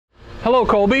Hello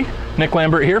Colby, Nick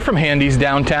Lambert here from Handy's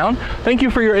Downtown. Thank you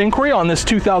for your inquiry on this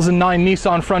 2009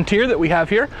 Nissan Frontier that we have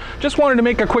here. Just wanted to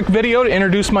make a quick video to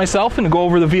introduce myself and to go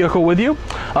over the vehicle with you.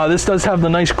 This does have the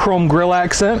nice chrome grille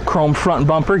accent, chrome front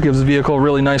bumper, gives the vehicle a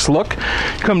really nice look.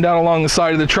 Come down along the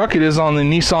side of the truck, it is on the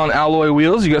Nissan alloy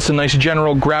wheels. You got some nice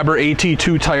General Grabber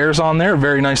AT2 tires on there,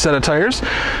 very nice set of tires.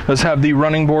 Does have the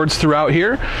running boards throughout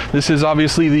here. This is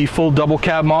obviously the full double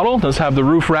cab model, does have the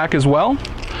roof rack as well.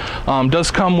 Does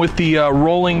come with the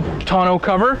rolling tonneau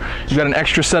cover. You've got an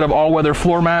extra set of all-weather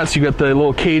floor mats. You got the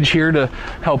little cage here to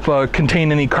help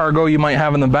contain any cargo you might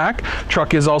have in the back.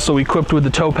 Truck is also equipped with the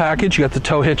tow package. You got the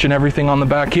tow hitch and everything on the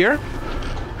back here.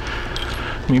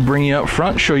 Let me bring you up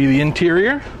front, show you the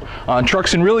interior.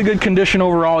 Truck's in really good condition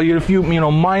overall. You have a few,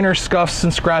 minor scuffs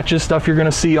and scratches, stuff you're going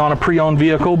to see on a pre-owned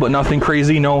vehicle, but nothing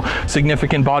crazy, no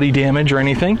significant body damage or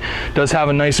anything. Does have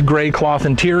a nice gray cloth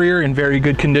interior in very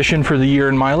good condition for the year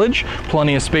and mileage.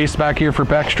 Plenty of space back here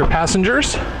for extra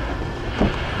passengers.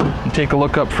 Take a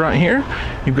look up front here.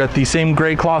 You've got the same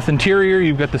gray cloth interior.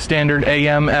 You've got the standard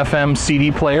AM, FM,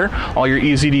 CD player, all your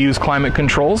easy to use climate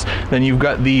controls. Then you've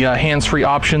got the hands-free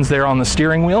options there on the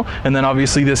steering wheel. And then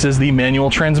obviously this is the manual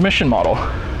transmission model.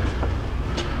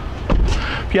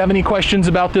 If you have any questions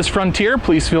about this Frontier,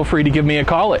 please feel free to give me a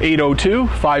call at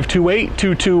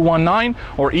 802-528-2219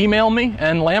 or email me,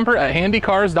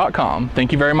 nlambert@handycars.com.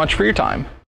 Thank you very much for your time.